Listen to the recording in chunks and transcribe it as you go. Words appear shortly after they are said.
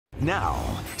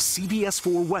Now, CBS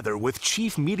 4 weather with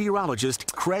Chief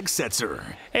Meteorologist Craig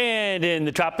Setzer. And in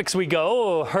the tropics we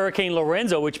go. Hurricane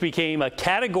Lorenzo, which became a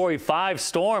Category 5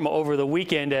 storm over the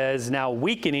weekend, is now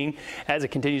weakening as it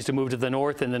continues to move to the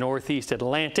north and the northeast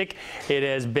Atlantic. It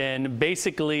has been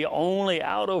basically only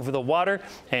out over the water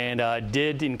and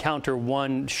did encounter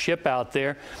one ship out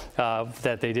there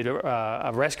that they did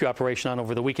a rescue operation on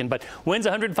over the weekend. But winds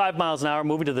 105 miles an hour,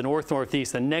 moving to the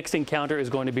north-northeast. The next encounter is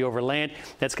going to be over land.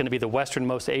 That's going to be the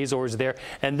westernmost Azores there.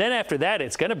 And then after that,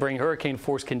 it's going to bring hurricane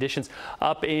force conditions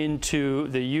up into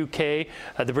the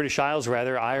UK, the British Isles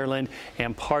rather, Ireland,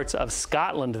 and parts of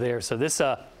Scotland there. So this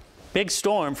big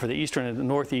storm for the eastern and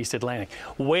northeast Atlantic.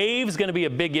 Waves going to be a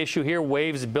big issue here.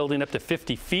 Waves building up to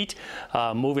 50 feet,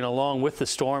 moving along with the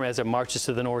storm as it marches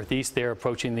to the northeast there,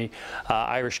 approaching the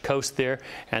Irish coast there.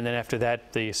 And then after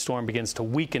that, the storm begins to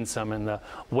weaken some and the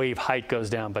wave height goes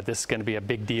down. But this is going to be a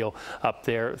big deal up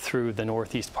there through the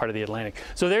northeast part of the Atlantic.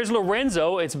 So there's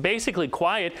Lorenzo. It's basically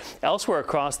quiet elsewhere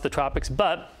across the tropics,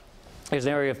 but there's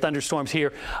an area of thunderstorms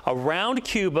here around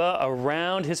Cuba,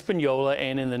 around Hispaniola,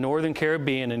 and in the northern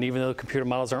Caribbean. And even though the computer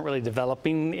models aren't really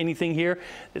developing anything here,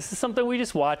 this is something we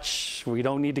just watch. We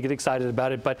don't need to get excited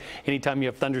about it, but anytime you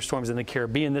have thunderstorms in the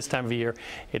Caribbean this time of year,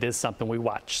 it is something we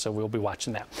watch. So we'll be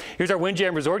watching that. Here's our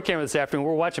Windjam Resort camera this afternoon.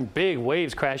 We're watching big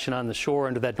waves crashing on the shore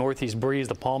under that northeast breeze.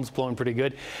 The palms blowing pretty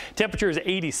good. Temperature is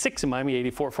 86 in Miami,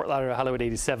 84 Fort Lauderdale, Hollywood,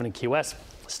 87 in Key West.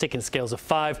 Sticking scales of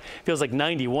 5, feels like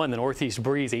 91. The northeast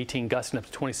breeze, 18 gusting up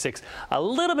to 26. A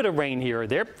little bit of rain here or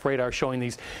there. Radar showing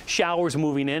these showers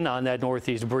moving in on that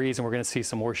northeast breeze, and we're going to see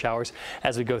some more showers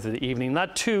as we go through the evening.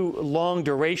 Not too long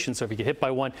duration, so if you get hit by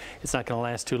one, it's not going to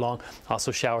last too long.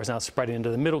 Also showers now spreading into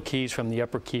the middle keys from the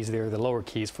upper keys there, the lower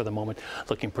keys for the moment,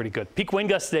 looking pretty good. Peak wind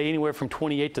gusts today anywhere from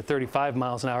 28 to 35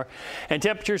 miles an hour, and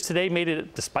temperatures today made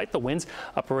it, despite the winds,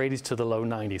 upper 80s to the low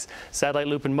 90s. Satellite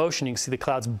loop in motion. You can see the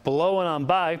clouds blowing on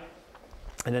by.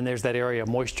 And then there's that area of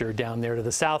moisture down there to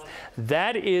the south.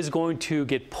 That is going to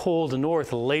get pulled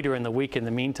north later in the week. In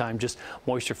the meantime, just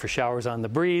moisture for showers on the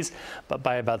breeze. But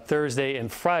by about Thursday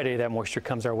and Friday, that moisture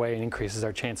comes our way and increases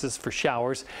our chances for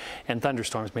showers and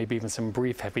thunderstorms, maybe even some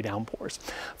brief heavy downpours.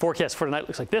 Forecast for tonight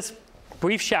looks like this.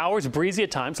 Brief showers, breezy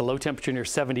at times, a low temperature near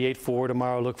 78 for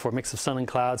tomorrow. Look for a mix of sun and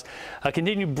clouds. A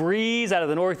continued breeze out of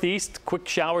the northeast, quick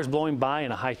showers blowing by,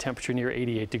 and a high temperature near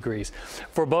 88 degrees.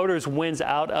 For boaters, winds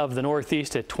out of the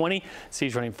northeast at 20,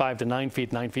 seas running 5 to 9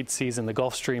 feet, 9 feet seas in the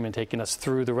Gulf Stream, and taking us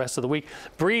through the rest of the week.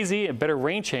 Breezy and better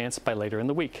rain chance by later in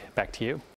the week. Back to you.